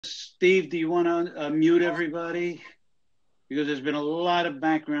Steve, do you want to mute everybody? Because there's been a lot of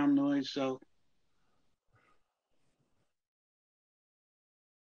background noise, so.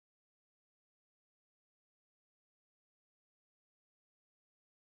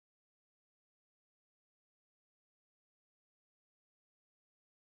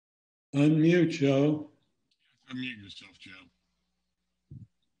 Unmute, Joe. Unmute yourself, Joe.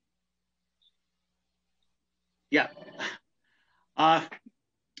 Yeah.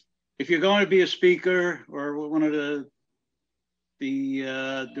 If you're going to be a speaker or one of the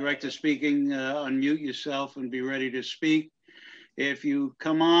directors speaking, unmute yourself and be ready to speak. If you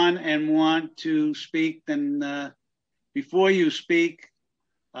come on and want to speak, then before you speak,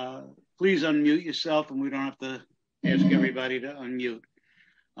 please unmute yourself, and we don't have to ask everybody to unmute.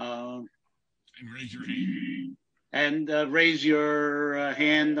 And raise your hand. And raise your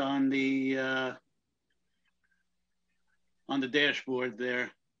hand on the dashboard there,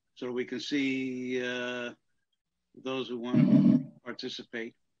 so we can see those who want to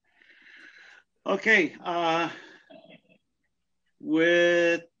participate. Okay,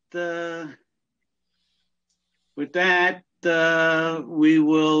 with that, we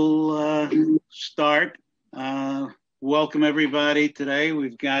will start. Welcome everybody today.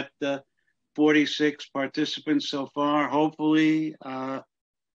 We've got 46 participants so far. Hopefully, we're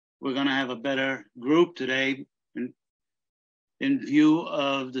going to have a better group today in view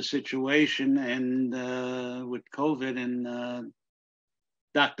of the situation and with COVID and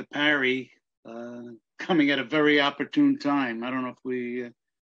Dr. Parry coming at a very opportune time. I don't know if we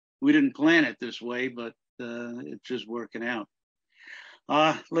didn't plan it this way, but it's just working out.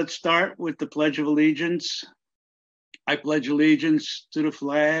 Let's start with the Pledge of Allegiance. I pledge allegiance to the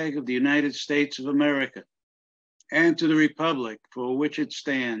flag of the United States of America and to the republic for which it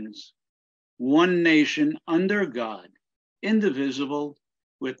stands, one nation under God, indivisible,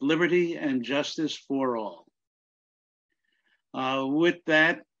 with liberty and justice for all. With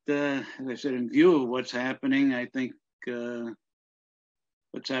that, as I said, in view of what's happening, I think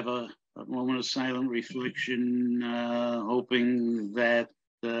let's have a moment of silent reflection, hoping that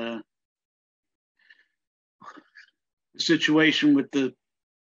the situation with the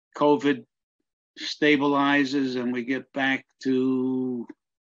COVID stabilizes and we get back to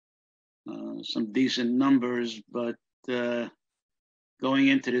some decent numbers, but going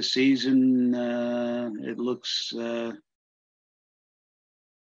into the season, it looks that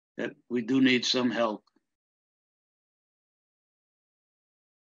we do need some help.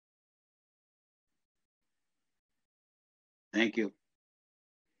 Thank you.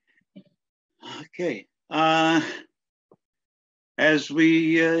 Okay. As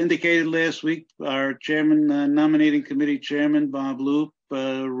we indicated last week, our chairman, nominating committee chairman, Bob Loop,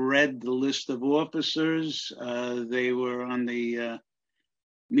 read the list of officers. They were on the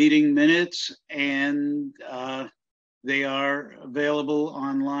meeting minutes, and they are available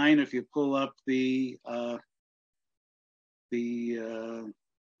online if you pull up the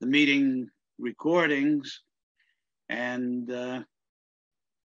meeting recordings. And the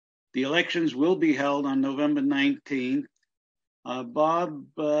elections will be held on November 19th. Bob,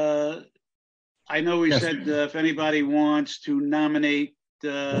 I know we said if anybody wants to nominate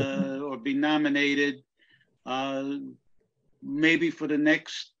or be nominated, maybe for the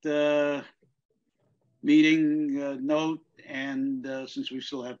next meeting, note, and since we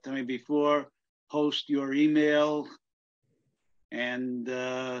still have time before, post your email and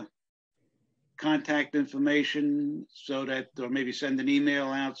contact information so that, or maybe send an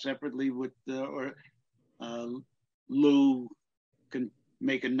email out separately with, or Lou can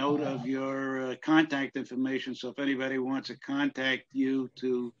make a note of your contact information. So if anybody wants to contact you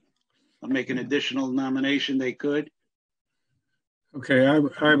to make an additional nomination, they could. Okay, I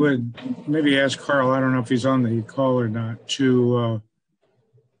would maybe ask Carl, I don't know if he's on the call or not, to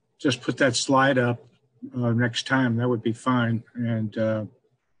just put that slide up next time. That would be fine. And,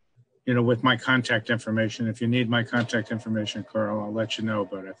 you know, with my contact information, if you need my contact information, Carl, I'll let you know,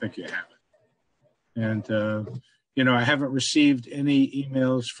 but I think you have it. And, you know, I haven't received any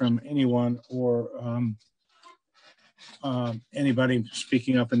emails from anyone or anybody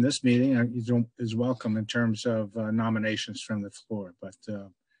speaking up in this meeting is welcome in terms of nominations from the floor, but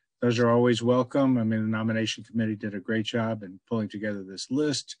those are always welcome. I mean, the nomination committee did a great job in pulling together this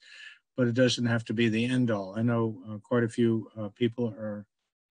list, but it doesn't have to be the end all. I know quite a few people are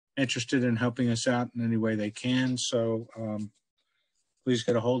interested in helping us out in any way they can. So please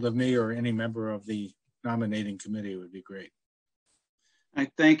get a hold of me or any member of the nominating committee. Would be great. I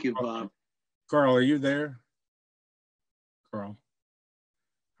thank you, Bob. Carl, are you there? Carl.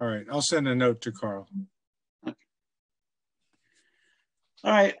 All right, I'll send a note to Carl.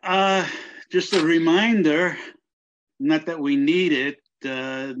 All right. Just a reminder, not that we need it.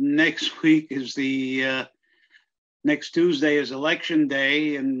 Next week is next Tuesday is election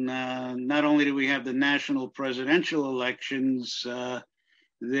day, and not only do we have the national presidential elections,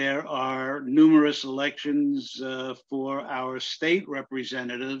 there are numerous elections for our state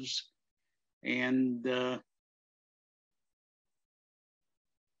representatives, and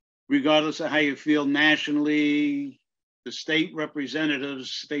regardless of how you feel nationally, the state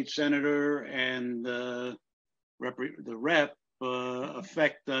representatives, state senator, and the rep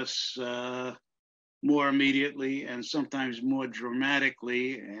affect us more immediately and sometimes more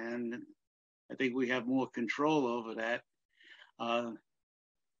dramatically, and I think we have more control over that.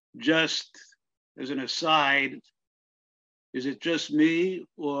 Just as an aside, is it just me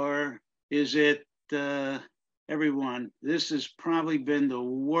or is it everyone? This has probably been the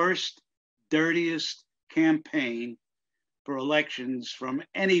worst, dirtiest campaign for elections from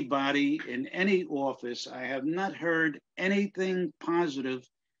anybody in any office. I have not heard anything positive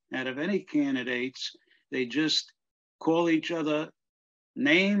out of any candidates. They just call each other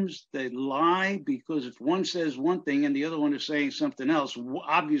names. They lie because if one says one thing and the other one is saying something else,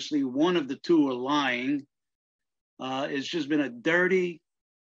 obviously one of the two are lying. It's just been a dirty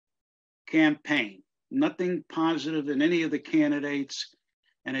campaign. Nothing positive in any of the candidates,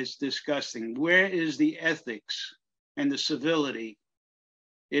 and it's disgusting. Where is the ethics and the civility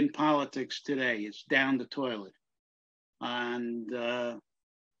in politics today? It's down the toilet. And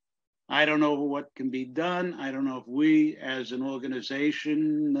I don't know what can be done. I don't know if we as an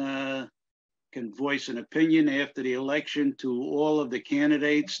organization can voice an opinion after the election to all of the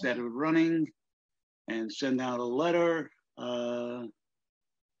candidates that are running and send out a letter.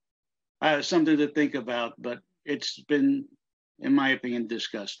 Something to think about, but it's been, in my opinion,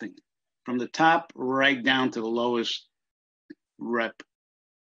 disgusting. From the top right down to the lowest rep.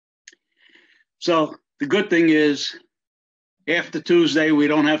 So the good thing is, after Tuesday, we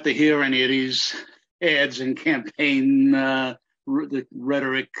don't have to hear any of these ads and campaign the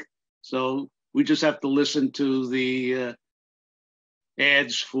rhetoric. So we just have to listen to the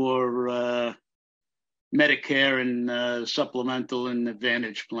ads for Medicare and supplemental and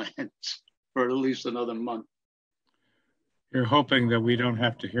Advantage plans for at least another month. You're hoping that we don't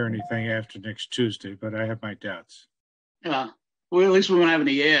have to hear anything after next Tuesday, but I have my doubts. Well, at least we won't have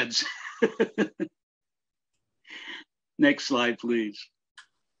any ads. Next slide, please.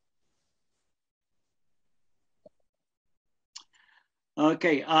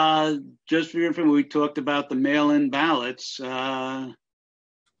 Okay, just for your information, we talked about the mail-in ballots, and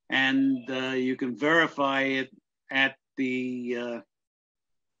you can verify it at the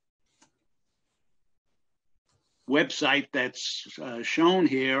website that's shown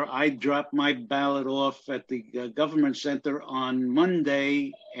here. I dropped my ballot off at the government center on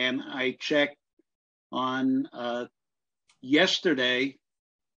Monday, and I checked on yesterday,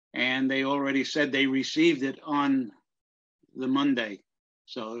 and they already said they received it on the Monday.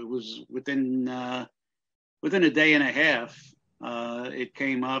 So it was within a day and a half, it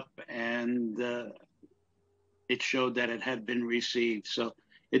came up, and it showed that it had been received. So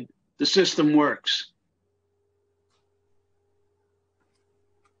the system works.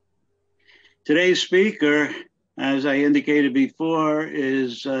 Today's speaker, as I indicated before,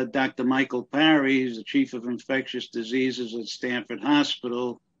 is Dr. Michael Parry. He's the Chief of Infectious Diseases at Stamford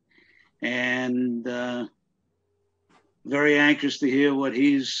Hospital, and very anxious to hear what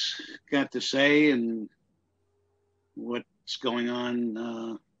he's got to say and what's going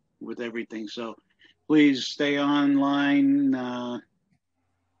on with everything. So please stay online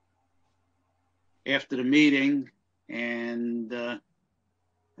after the meeting and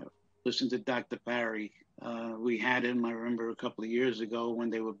listen to Dr. Parry. We had him, I remember, a couple of years ago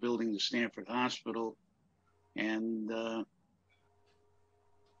when they were building the Stamford Hospital, and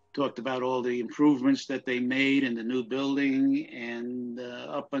talked about all the improvements that they made in the new building. And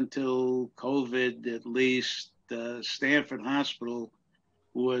up until COVID, at least, Stamford Hospital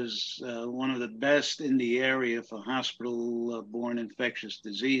was one of the best in the area for hospital-borne infectious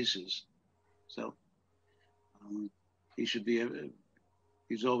diseases. So he should be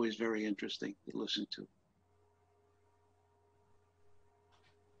he's always very interesting to listen to.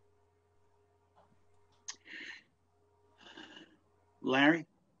 Larry?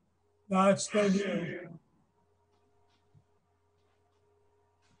 No, it's still you.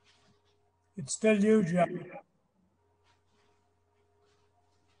 It's still you, Joe.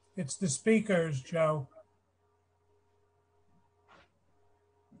 It's the speakers, Joe.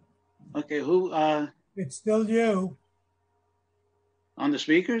 Okay, who? It's still you. On the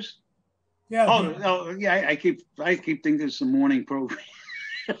speakers? Yeah. Yeah. I keep thinking it's the morning program.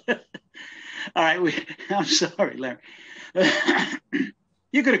 All right, I'm sorry, Larry.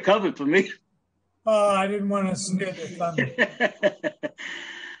 You could have covered for me. I didn't want to steal your thunder.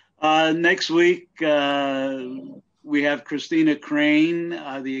 Next week, we have Christina Crane,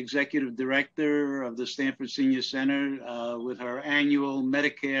 the executive director of the Stamford Senior Center, with her annual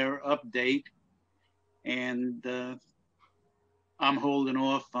Medicare update. And I'm holding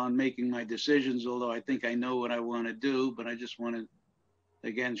off on making my decisions, although I think I know what I want to do, but I just want to,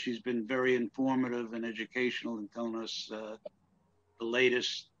 again, she's been very informative and educational in telling us the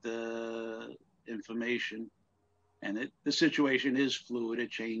latest information. And the situation is fluid. It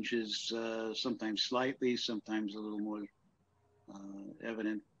changes sometimes slightly, sometimes a little more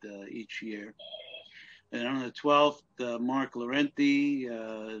evident each year. And on the 12th, Mark Laurenti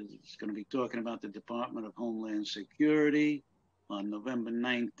is going to be talking about the Department of Homeland Security. On November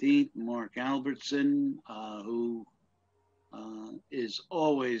 19th, Mark Albertson, who is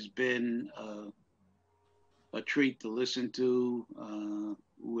always been a treat to listen to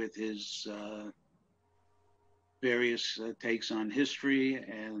with his various takes on history.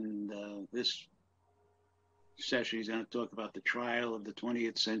 And this session, he's going to talk about the trial of the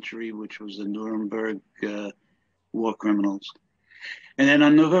 20th century, which was the Nuremberg war criminals. And then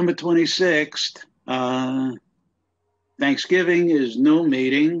on November 26th, Thanksgiving is no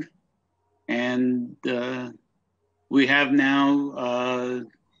meeting. And we have now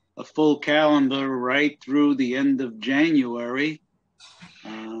a full calendar right through the end of January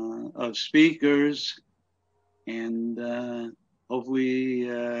of speakers. And hopefully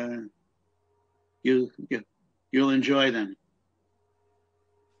you'll enjoy them.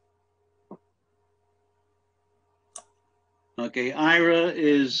 Okay, Ira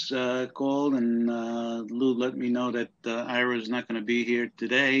is called, and Lou let me know that Ira is not going to be here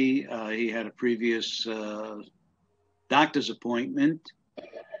today. He had a previous doctor's appointment.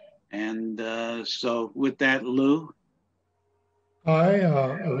 And so with that, Lou. Hi,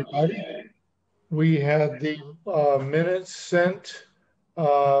 everybody. We had the minutes sent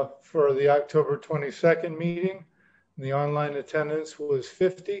for the October 22nd meeting. The online attendance was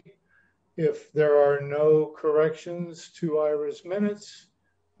 50. If there are no corrections to Ira's minutes,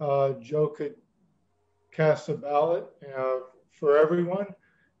 Joe could cast a ballot for everyone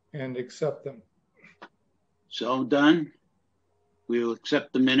and accept them. So done. We will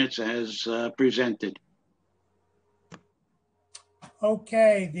accept the minutes as presented.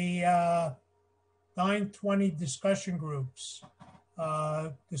 Okay, the 9:20 discussion groups.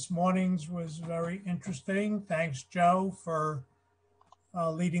 This morning's was very interesting. Thanks, Joe, for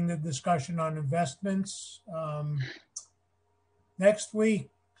leading the discussion on investments. Next week,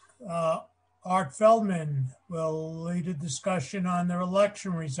 Art Feldman will lead a discussion on their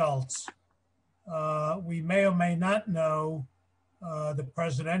election results. We may or may not know the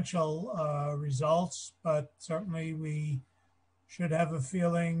presidential results, but certainly we should have a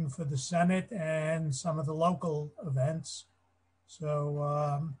feeling for the Senate and some of the local events.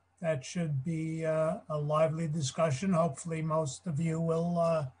 So that should be a lively discussion. Hopefully most of you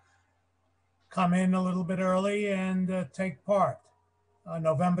will come in a little bit early and take part.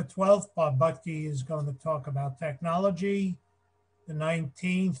 November 12th, Bob Butke is going to talk about technology. The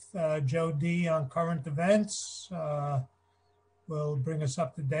 19th, Joe D. on current events will bring us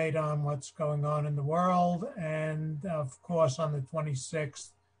up to date on what's going on in the world. And of course, on the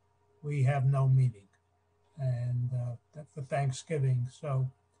 26th, we have no meeting. And for Thanksgiving. So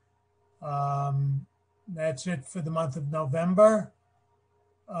that's it for the month of November.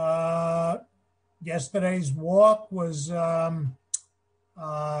 Yesterday's walk was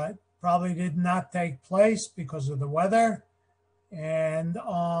probably did not take place because of the weather. And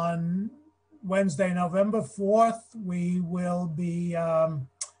on Wednesday, November 4th, we will be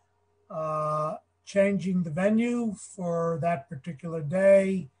changing the venue for that particular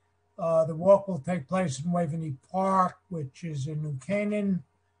day. The walk will take place in Waveney Park, which is in New Canaan.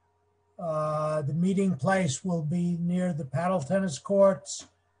 The meeting place will be near the paddle tennis courts,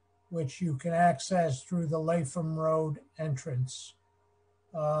 which you can access through the Latham Road entrance.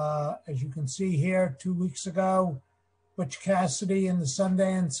 As you can see here, 2 weeks ago, Butch Cassidy and the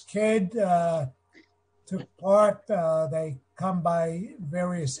Sundance Kid took part. They come by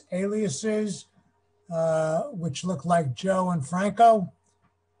various aliases, which look like Joe and Franco.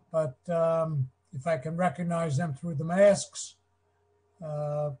 But if I can recognize them through the masks,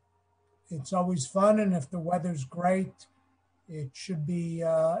 it's always fun. And if the weather's great, it should be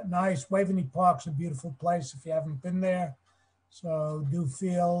nice. Waveney Park's a beautiful place if you haven't been there. So do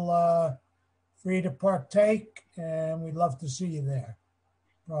feel free to partake, and we'd love to see you there.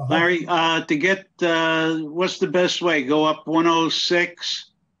 Larry, to get, what's the best way? Go up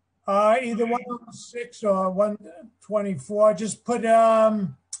 106 Either 106 or 124. Just put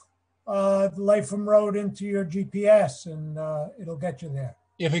Latham Road into your GPS and it'll get you there.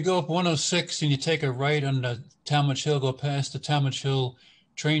 If you go up 106 and you take a right on the Talmadge Hill, go past the Talmadge Hill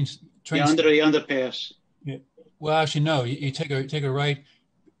train Yeah, under the underpass. Yeah. Well, actually, no. You take a right,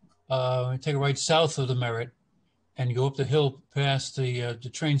 take a right south of the Merritt, and you go up the hill past the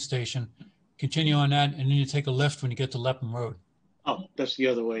train station. Continue on that, and then you take a left when you get to Lapham Road. Oh, that's the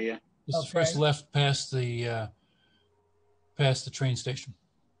other way, yeah. It's the first left past the train station.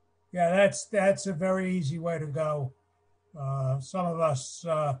 Yeah, that's a very easy way to go. Some of us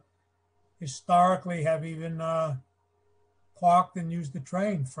historically have even parked and used the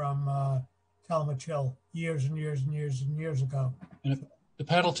train from Talmadge Hill years and years and years and years ago. And the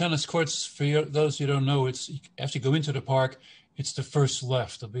paddle tennis courts, for those who don't know, it's after you go into the park, it's the first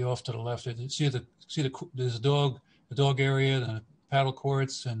left. It'll be off to the left. There's the dog area, the paddle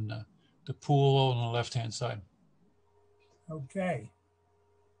courts, and the pool on the left-hand side. Okay.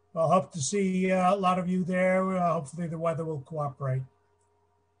 Well, hope to see a lot of you there. Hopefully the weather will cooperate.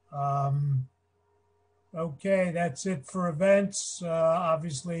 Okay, that's it for events.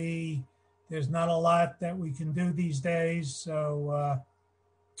 Obviously, there's not a lot that we can do these days. So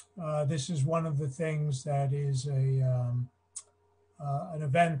this is one of the things that is an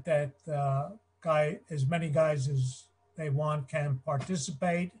event that as many guys as they want can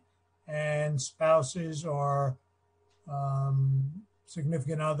participate, and spouses or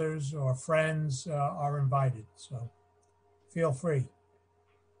significant others or friends are invited. So feel free.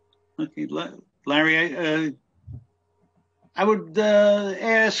 Okay, Larry, I would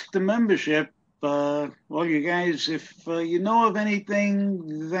ask the membership, all you guys, if you know of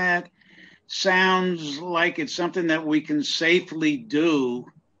anything that sounds like it's something that we can safely do,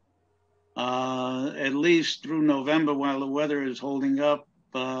 at least through November while the weather is holding up,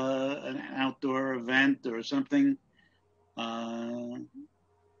 an outdoor event or something,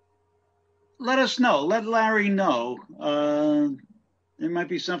 let us know. Let Larry know. It might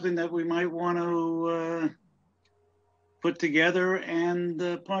be something that we might want to put together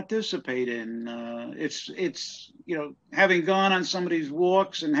and participate in. It's having gone on some of these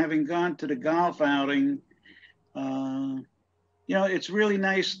walks and having gone to the golf outing, it's really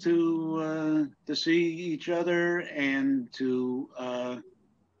nice to see each other and to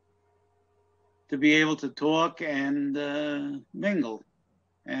be able to talk and mingle.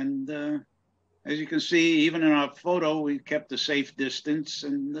 And as you can see, even in our photo, we kept a safe distance,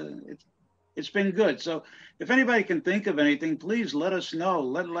 and it's been good. So if anybody can think of anything, please let us know.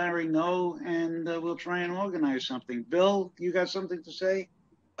 Let Larry know, and we'll try and organize something. Bill, you got something to say?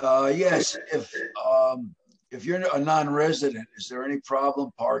 Yes. If you're a non-resident, is there any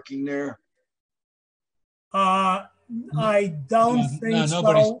problem parking there? I don't think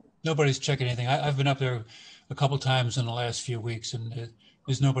so. Nobody's checking anything. I've been up there a couple times in the last few weeks, and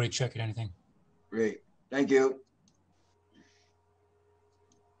there's nobody checking anything. Great. Thank you.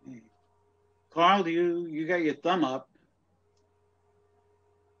 Carl, you got your thumb up.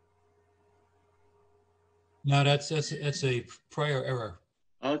 No, that's a prior error.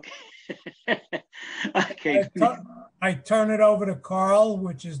 Okay. Okay. I turn it over to Carl,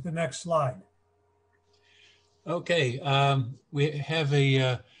 which is the next slide. Okay. We have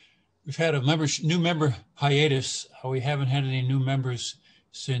we've had a new member hiatus. We haven't had any new members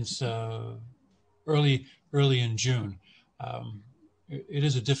since early in June. It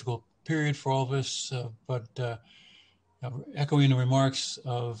is a difficult period for all of us, but echoing the remarks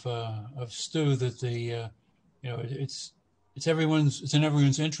of Stu, that it's in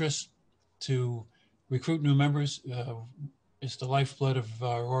everyone's interest to recruit new members. It's the lifeblood of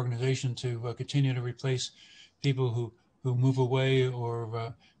our organization to continue to replace people who move away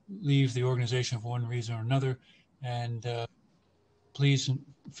or leave the organization for one reason or another. And please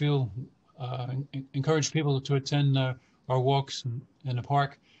encourage people to attend our walks in the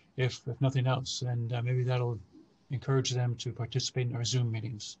park, if nothing else, and maybe that'll encourage them to participate in our Zoom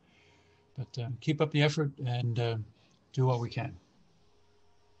meetings. But keep up the effort and do what we can.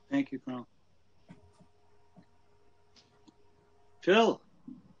 Thank you, Carl. Phil,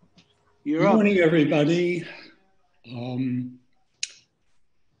 you're up. Good morning, everybody.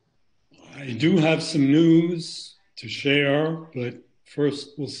 I do have some news to share, but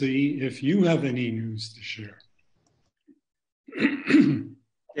first we'll see if you have any news to share.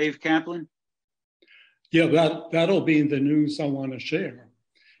 Dave Kaplan? Yeah, that'll be the news I want to share.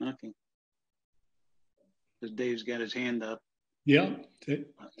 Okay. Because Dave's got his hand up. Yeah.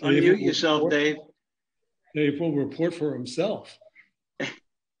 Unmute yourself, Dave. Dave will report for himself.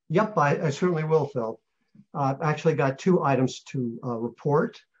 Yep, I certainly will, Phil. I've actually got two items to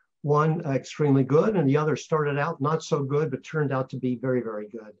report. One extremely good, and the other started out not so good, but turned out to be very, very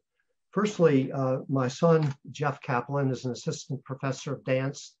good. Firstly, my son, Jeff Kaplan, is an assistant professor of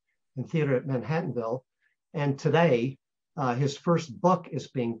dance and theater at Manhattanville. And today, his first book is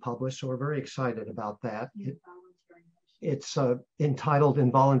being published, so we're very excited about that. It's entitled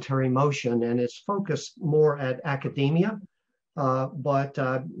Involuntary Motion, and it's focused more at academia, but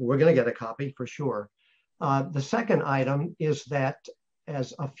we're going to get a copy for sure. The second item is that,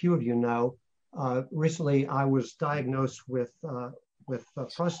 as a few of you know, recently I was diagnosed with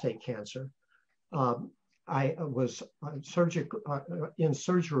prostate cancer. I was in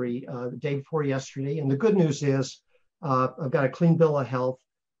surgery the day before yesterday, and the good news is I've got a clean bill of health.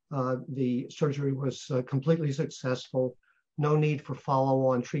 The surgery was completely successful. No need for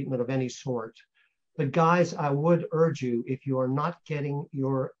follow-on treatment of any sort. But guys, I would urge you, if you are not getting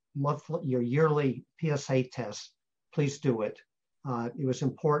your yearly PSA test, please do it. It was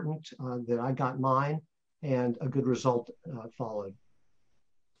important that I got mine, and a good result followed.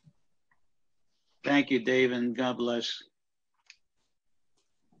 Thank you, Dave, and God bless.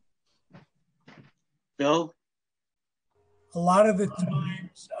 Bill? A lot of the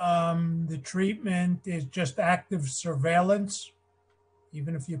times, the treatment is just active surveillance.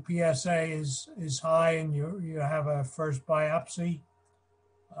 Even if your PSA is high and you have a first biopsy,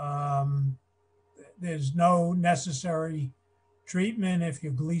 there's no necessary treatment if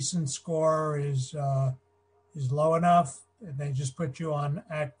your Gleason score is low enough. They just put you on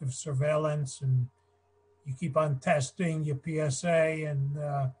active surveillance, and you keep on testing your PSA, and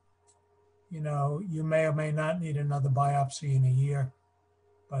you may or may not need another biopsy in a year,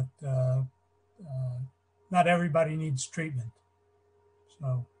 but not everybody needs treatment.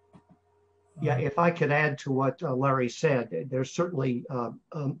 So, yeah, if I could add to what Larry said, there's certainly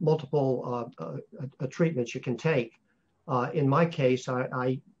multiple treatments you can take. In my case,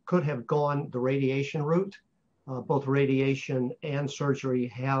 I could have gone the radiation route. Both radiation and surgery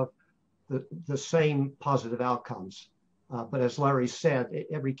have the same positive outcomes. But as Larry said,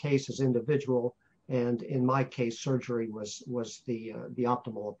 every case is individual, and in my case, surgery was the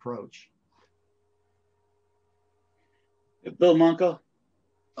optimal approach. Bill Monko?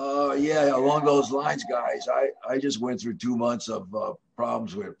 Yeah, along those lines, guys, I just went through 2 months of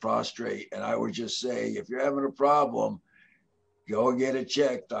problems with prostate, and I would just say, if you're having a problem, go and get it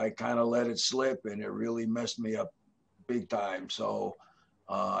checked. I kind of let it slip, and it really messed me up big time. So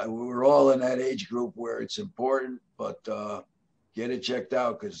we're all in that age group where it's important, but get it checked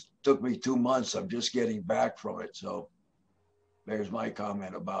out, because it took me 2 months. I'm just getting back from it. So there's my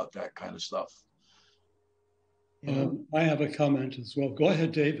comment about that kind of stuff. I have a comment as well. Go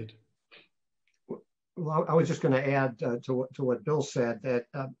ahead, David. Well, I was just going to add to what Bill said, that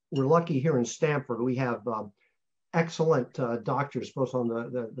we're lucky here in Stamford. We have excellent doctors, both on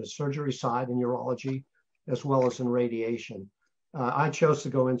the surgery side in urology, as well as in radiation. I chose to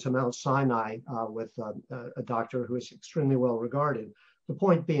go into Mount Sinai with a doctor who is extremely well regarded. The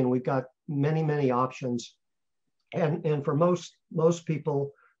point being, we've got many, many options. And for most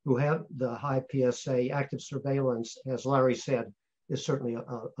people who have the high PSA, active surveillance, as Larry said, is certainly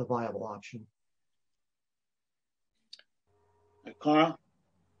a viable option. Carl?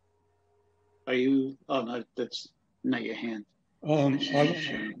 Are you, oh no, that's not your hand. Bill,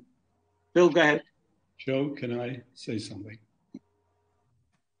 go ahead. Joe, can I say something?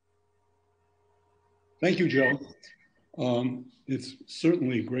 Thank you, Joe. It's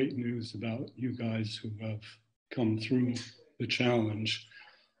certainly great news about you guys who have come through the challenge.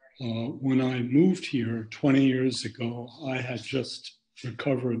 When I moved here 20 years ago, I had just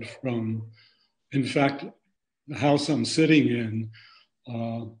recovered from, in fact, the house I'm sitting in.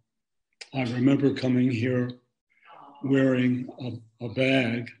 I remember coming here wearing a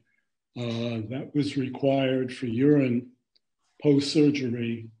bag that was required for urine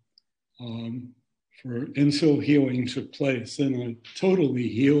post-surgery for until healing took place. And I'm totally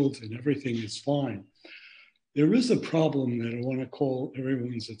healed and everything is fine. There is a problem that I want to call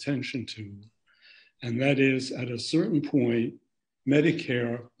everyone's attention to, and that is, at a certain point,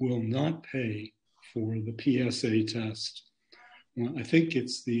 Medicare will not pay for the PSA test. Well, I think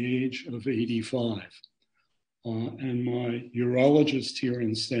it's the age of 85. And my urologist here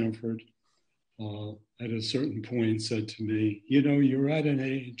in Stamford at a certain point said to me, you know, you're at an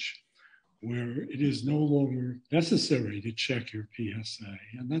age where it is no longer necessary to check your PSA.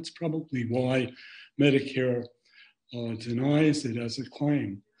 And that's probably why Medicare denies it as a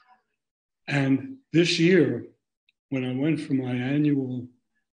claim. And this year, when I went for my annual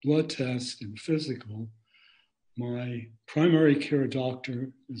blood test and physical, my primary care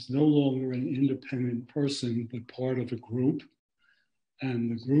doctor is no longer an independent person, but part of a group.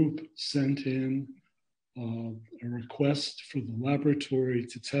 and the group sent in a request for the laboratory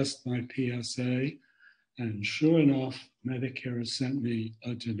to test my PSA, and sure enough, Medicare sent me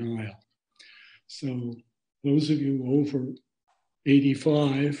a denial. So those of you over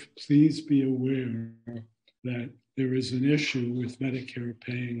 85, please be aware that there is an issue with Medicare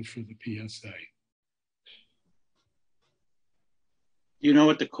paying for the PSA. You know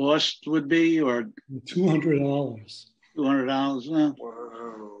what the cost would be, or $200. $200? Well,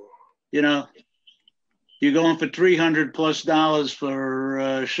 Wow. you know, you're going for $300+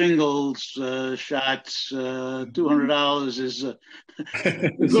 for shingles shots. $200 is a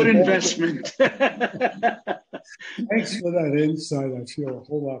good investment. Thanks for that insight. I feel a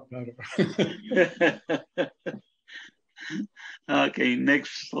whole lot better. Okay,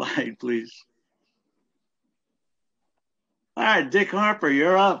 next slide, please. All right, Dick Harper,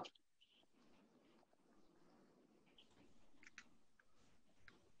 you're up.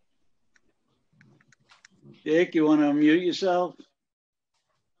 Dick, you want to unmute yourself?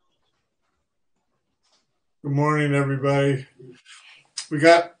 Good morning, everybody. We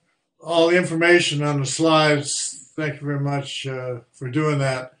got all the information on the slides. Thank you very much for doing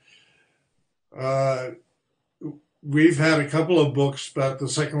that. We've had a couple of books about the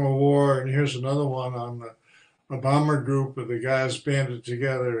Second World War, and here's another one on a bomber group of the guys banded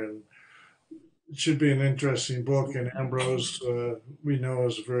together, and it should be an interesting book. And Ambrose, we know,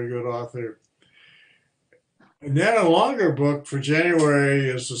 is a very good author. And then a longer book for January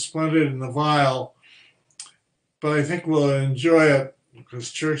is The Splendid and the Vile, but I think we'll enjoy it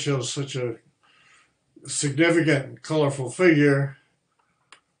because Churchill's such a significant, colorful figure.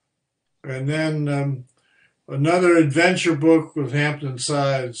 And then another adventure book with Hampton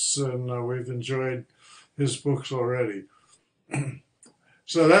Sides, and we've enjoyed his books already.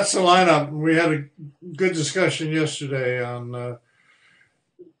 So that's the lineup. We had a good discussion yesterday on the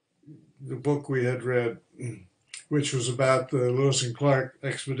book we had read, which was about the Lewis and Clark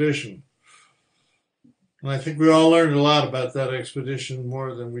expedition. And I think we all learned a lot about that expedition,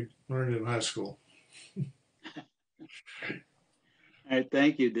 more than we learned in high school. All right,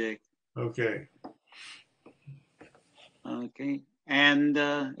 thank you, Dick. Okay. Okay, and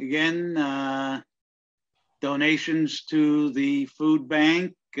again, donations to the food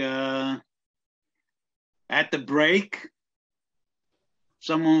bank at the break.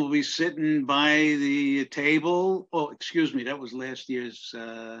 Someone will be sitting by the table. Oh, excuse me, that was last year's.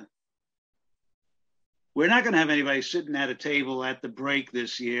 We're not going to have anybody sitting at a table at the break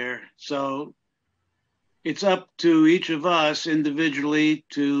this year. So it's up to each of us individually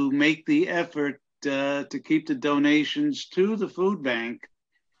to make the effort to keep the donations to the food bank.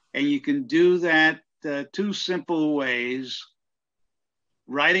 And you can do that two simple ways: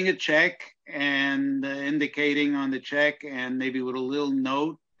 writing a check and indicating on the check, and maybe with a little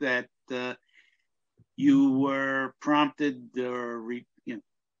note that you were prompted or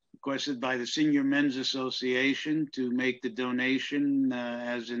requested by the Senior Men's Association to make the donation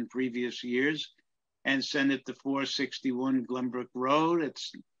as in previous years, and send it to 461 Glenbrook Road.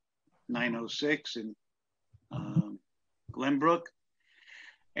 It's 906 in Glenbrook.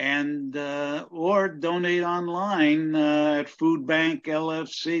 And or donate online at Food Bank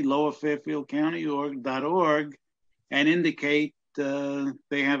LFC, Lower Fairfield County .org, and indicate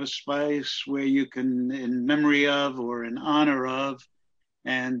they have a space where you can, in memory of or in honor of,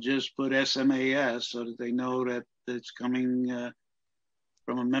 and just put SMAS so that they know that it's coming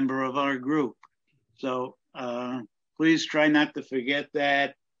from a member of our group. So please try not to forget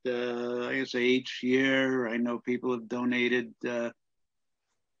that. Like I say, each year, I know people have donated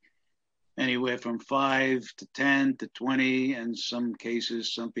anywhere from 5 to 10 to 20, and some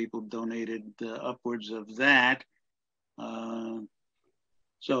cases, some people donated upwards of that.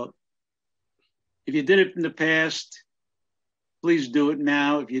 So if you did it in the past, please do it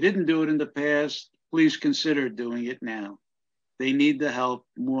now. If you didn't do it in the past, please consider doing it now. They need the help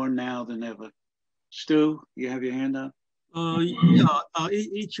more now than ever. Stu, you have your hand up?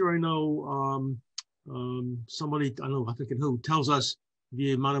 Each year I know somebody, I don't know, I think who, tells us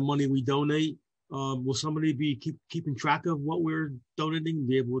the amount of money we donate. Will somebody be keeping track of what we're donating,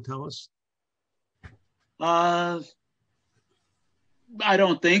 be able to tell us? I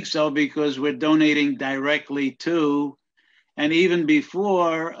don't think so, because we're donating directly to, and even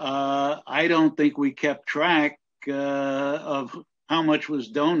before, I don't think we kept track of how much was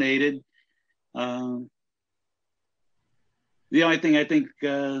donated. The only thing I think, I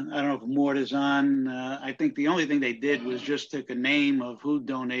don't know if Mort is on, I think the only thing they did was just took a name of who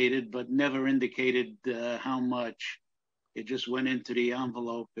donated, but never indicated how much. It just went into the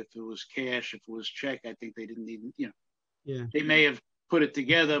envelope. If it was cash, if it was check, I think they didn't even, Yeah. They may have put it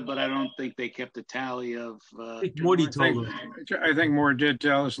together, but I don't think they kept a tally of. I think Morty told us. I think Moore did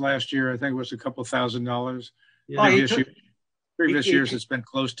tell us last year. I think it was a couple $1,000. Yeah. Previous years, it's been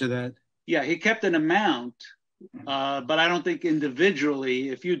close to that. Yeah, he kept an amount, but I don't think individually.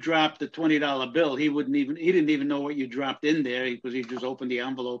 If you dropped the $20 bill, he didn't even know what you dropped in there because he just opened the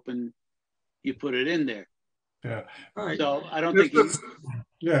envelope and you put it in there. Yeah. All right. So I don't think.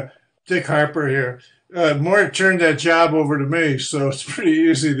 Yeah, Dick Harper here. Moore turned that job over to me, so it's pretty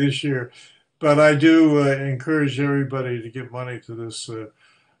easy this year. But I do encourage everybody to give money to this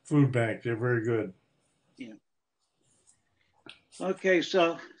food bank. They're very good. Yeah. Okay,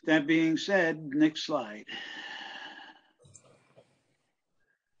 so that being said, next slide.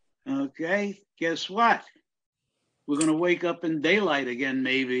 Okay, guess what? We're going to wake up in daylight again,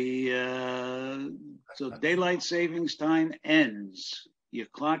 maybe. So daylight savings time ends. Your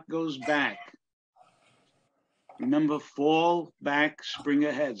clock goes back. Remember, fall back, spring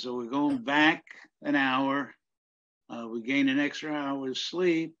ahead. So we're going back an hour. We gain an extra hour's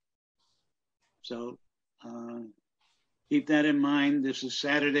sleep. So keep that in mind. This is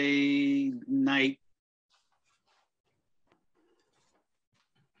Saturday night.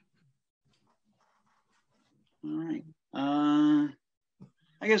 All right.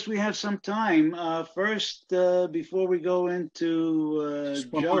 I guess we have some time. First, before we go into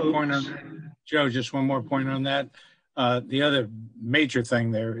Joe, just one more point on that. The other major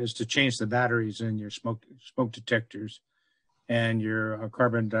thing there is to change the batteries in your smoke detectors and your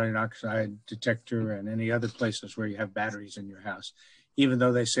carbon dioxide detector and any other places where you have batteries in your house. Even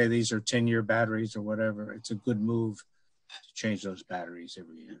though they say these are 10-year batteries or whatever, it's a good move to change those batteries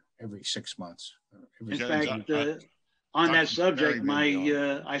every 6 months. In fact, on that subject,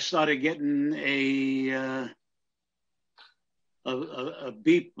 I started getting a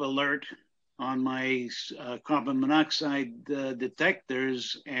beep alert on my carbon monoxide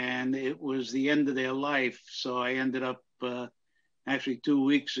detectors, and it was the end of their life. So I ended up actually 2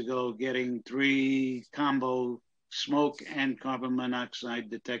 weeks ago getting 3 combo smoke and carbon monoxide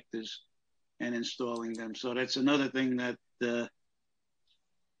detectors and installing them. So that's another thing that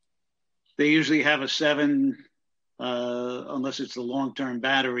they usually have a 7, unless it's a long-term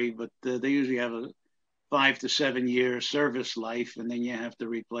battery, but they usually have a 5 to 7 year service life, and then you have to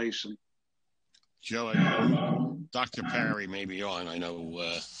replace them. Joe, Dr. Parry may be on. I know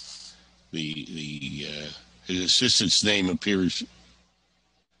his assistant's name appears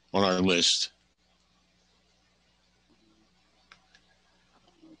on our list.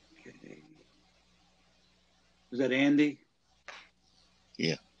 Okay. Is that Andy?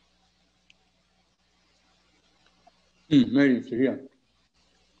 Yeah. Maybe so, yeah.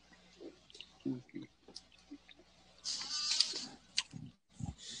 Okay.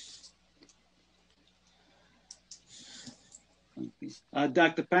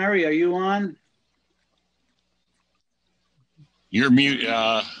 Dr. Parry, are you on? You're mute.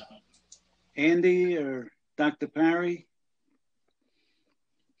 Andy or Dr. Parry?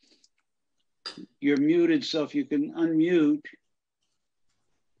 You're muted, so if you can unmute.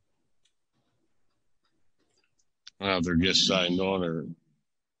 They're just signed on, or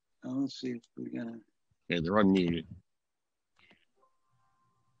Let's see if we got a they're unmuted.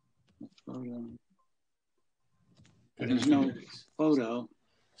 photo. There's no photo.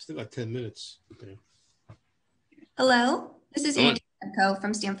 Still got 10 minutes. Okay. Hello, this is Andy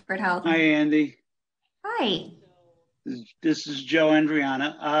from Stamford Health. Hi, Andy. Hi. This is Joe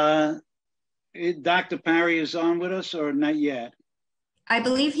Andriana. Dr. Parry is on with us or not yet? I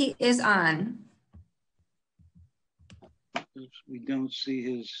believe he is on. We don't see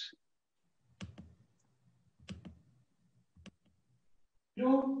his.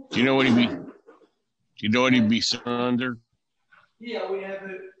 Do you know what he'd be? Do you know what he'd be under? Yeah, we have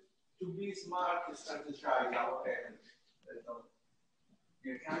to be smart to start to try our parents.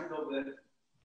 You can't go there.